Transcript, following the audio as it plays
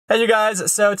Hey you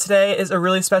guys, so today is a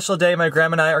really special day. My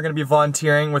grandma and I are going to be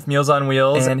volunteering with Meals on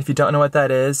Wheels, and if you don't know what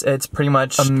that is, it's pretty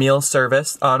much a meal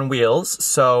service on wheels.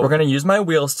 So we're going to use my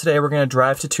wheels today. We're going to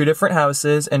drive to 2 different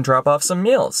houses and drop off some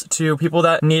meals to people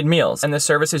that need meals. And this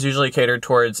service is usually catered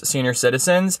towards senior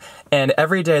citizens, and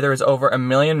every day there is over 1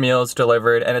 million meals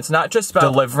delivered, and it's not just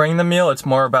about delivering the meal, it's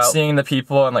more about seeing the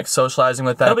people and like socializing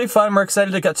with them. It'll be fun. We're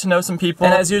excited to get to know some people,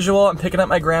 and as usual, I'm picking up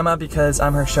my grandma because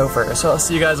I'm her chauffeur, so I'll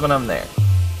see you guys when I'm there.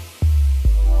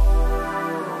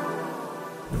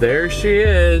 There she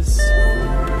is.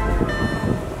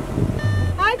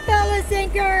 Hi, fellas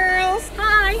and girls.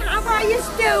 Hi, how are you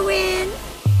doing?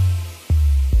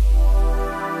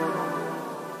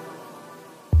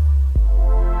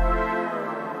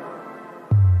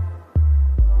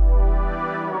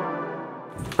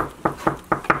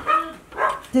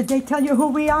 Did they tell you who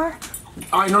we are?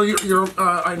 I know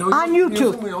I know on you're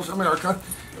YouTube. Meals on Wheels America.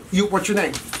 What's your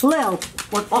name? Lil.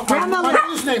 My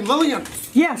mother's name, Lillian.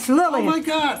 Yes, Lillian. Oh my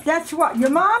God. That's what, your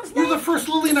mom's name? You're the first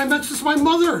Lillian I met since my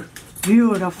mother.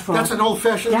 Beautiful. That's an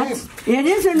old-fashioned name. It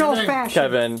is an Your old-fashioned.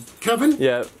 Kevin. Kevin?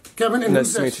 Yeah. Kevin, and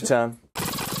nice to meet you, Tom.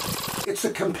 It's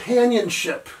the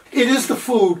companionship. It is the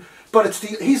food, but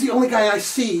he's the only guy I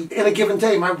see in a given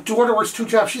day. My daughter works 2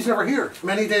 jobs. She's never here.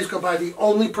 Many days go by. The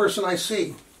only person I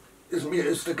see is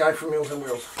the guy from Meals on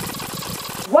Wheels.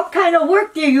 What kind of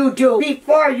work do you do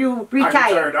before you I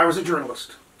retired. I was a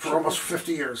journalist for almost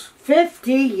 50 years.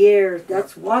 50 years.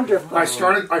 That's wonderful. I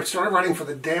started writing for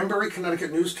the Danbury,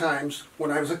 Connecticut News-Times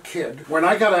when I was a kid. When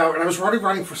I got out, and I was already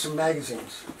writing for some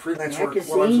magazines, freelance work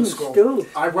while I was in school. Too.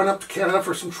 I went up to Canada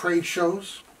for some trade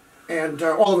shows, and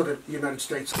all over the United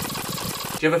States.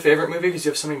 Do you have a favorite movie? Because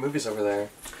you have so many movies over there.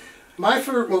 My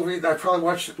favorite movie that I probably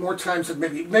watched it more times than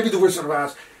maybe The Wizard of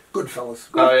Oz, Goodfellas.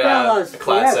 Oh yeah, Goodfellas, a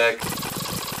classic. Yes.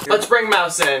 Let's bring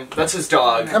Mouse in. That's his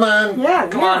dog. Come on. Yeah.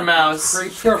 Come on, Mouse.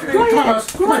 Great. Careful. Go Come on, ahead.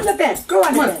 Mouse. Go on the bed. Go on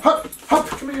Come the on. bed. Hup. Hup.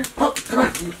 Come here. Hup. Come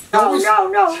on.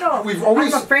 No. We've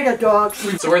always. I'm afraid of dogs.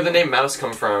 So where'd the name Mouse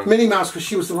come from? Minnie Mouse, because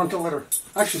she was the runt of litter.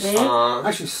 I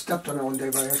actually stepped on her one day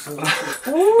by accident.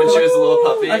 When she was a little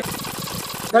puppy.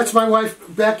 That's my wife,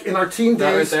 Beck, in our teen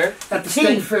days right there? at the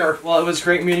state fair. Well, it was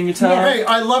great meeting you, Tom. Yeah. Hey,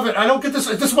 I love it. I don't get this.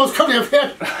 This is the most company I've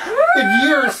had in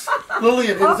years.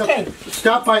 Lillian, Okay.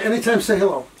 Stop by anytime, say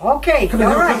hello. Okay, Come in,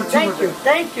 all have a right. cup of tea Thank with you. me.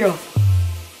 Thank you.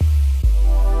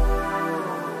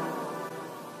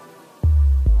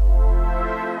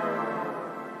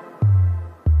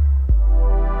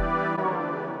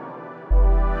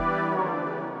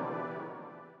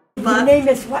 Your name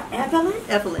is what? Evelyn?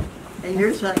 Evelyn. And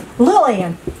yours,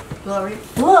 Lillian. Gloria?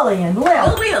 Lillian.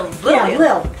 Lil. Lil. Yeah,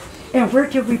 Lil. And where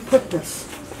did we put this?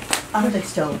 On the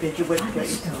stove, if you would,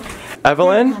 please.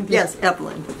 Evelyn? Yes,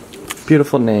 Evelyn.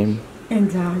 Beautiful name.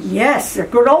 And yes, a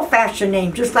good old-fashioned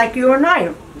name, just like you and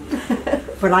I.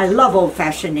 But I love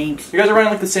old-fashioned names. You guys are wearing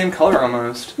like the same color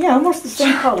almost. Yeah, almost the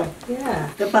same color. Yeah.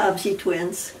 The Bobbsey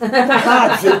twins. The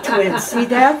Bobbsey twins. See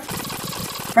that?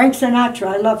 Frank Sinatra.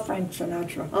 I love Frank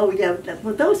Sinatra. Oh, yeah.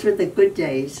 Well, those were the good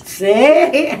days. See?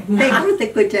 They were the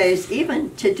good days.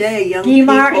 Even today, young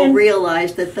people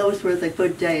realize that those were the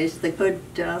good days, the good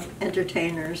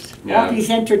entertainers. Yeah. All these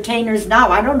entertainers now,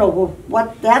 I don't know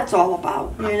what that's all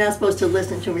about. You're not supposed to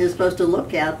listen to them, you're supposed to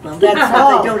look at them. That's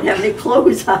all. They don't have any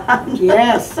clothes on.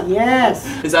 Yes, yes.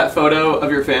 Is that photo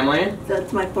of your family?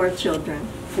 That's my 4 children.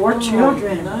 4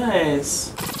 children.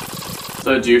 Nice.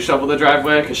 So do you shovel the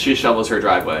driveway? Because she shovels her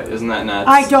driveway. Isn't that nuts?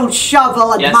 I don't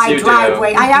shovel Yes, my you do.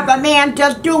 driveway. I have a man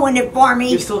just doing it for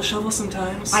me. You still shovel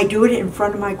sometimes? I do it in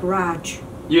front of my garage.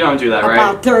 You don't do that, right?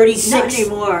 About 36. Not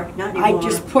anymore. Not anymore. I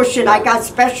just push it. I got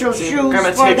special shoes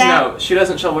Grandma, for take that. note. She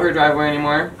doesn't shovel her driveway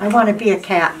anymore. I want to be a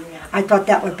cat. I thought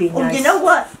that would be nice. Well, you know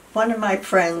what? One of my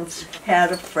friends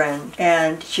had a friend,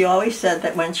 and she always said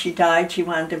that when she died, she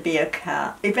wanted to be a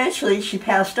cat. Eventually, she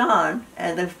passed on,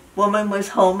 and the woman was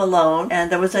home alone,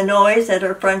 and there was a noise at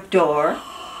her front door,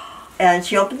 and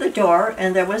she opened the door,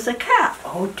 and there was a cat.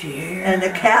 Oh, dear. And the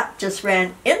cat just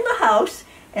ran in the house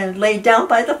and lay down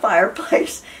by the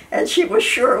fireplace, and she was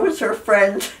sure it was her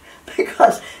friend,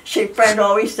 because her friend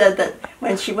always said that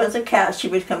when she was a cat, she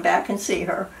would come back and see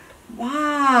her.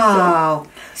 Wow.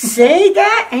 Say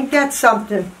that? Ain't that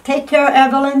something? Take care,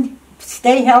 Evelyn.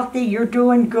 Stay healthy. You're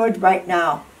doing good right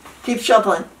now. Keep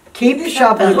shoveling. Keep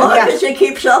shoveling. As long as you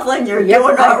keep shoveling, you're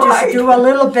doing all I right. just do a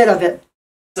little bit of it.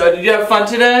 So did you have fun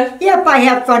today? Yep, I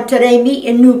have fun today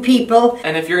meeting new people.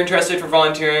 And if you're interested for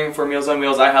volunteering for Meals on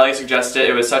Wheels, I highly suggest it.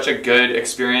 It was such a good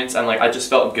experience, and I just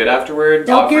felt good afterward.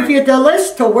 They'll give you the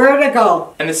list to where to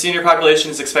go. And the senior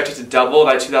population is expected to double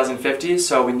by 2050,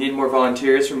 so we need more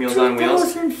volunteers for Meals on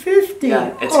Wheels. 2050?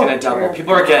 Yeah, it's gonna double.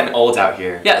 People are getting old out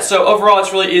here. Yeah, so overall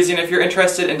it's really easy, and if you're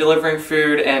interested in delivering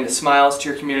food and smiles to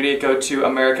your community, go to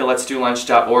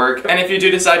americaletsdolunch.org. And if you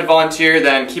do decide to volunteer,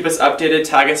 then keep us updated,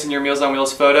 tag us in your Meals on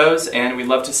Wheels photos, and we'd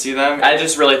love to see them. I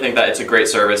just really think that it's a great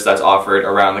service that's offered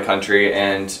around the country,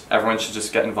 and everyone should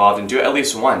just get involved and do it at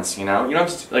least once, you know? You don't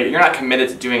have to, you're not committed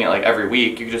to doing it every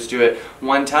week. You can just do it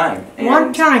one time.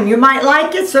 One time. You might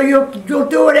like it, so you'll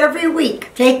do it every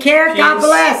week. Take care. Peace. God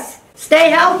bless. Stay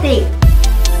healthy.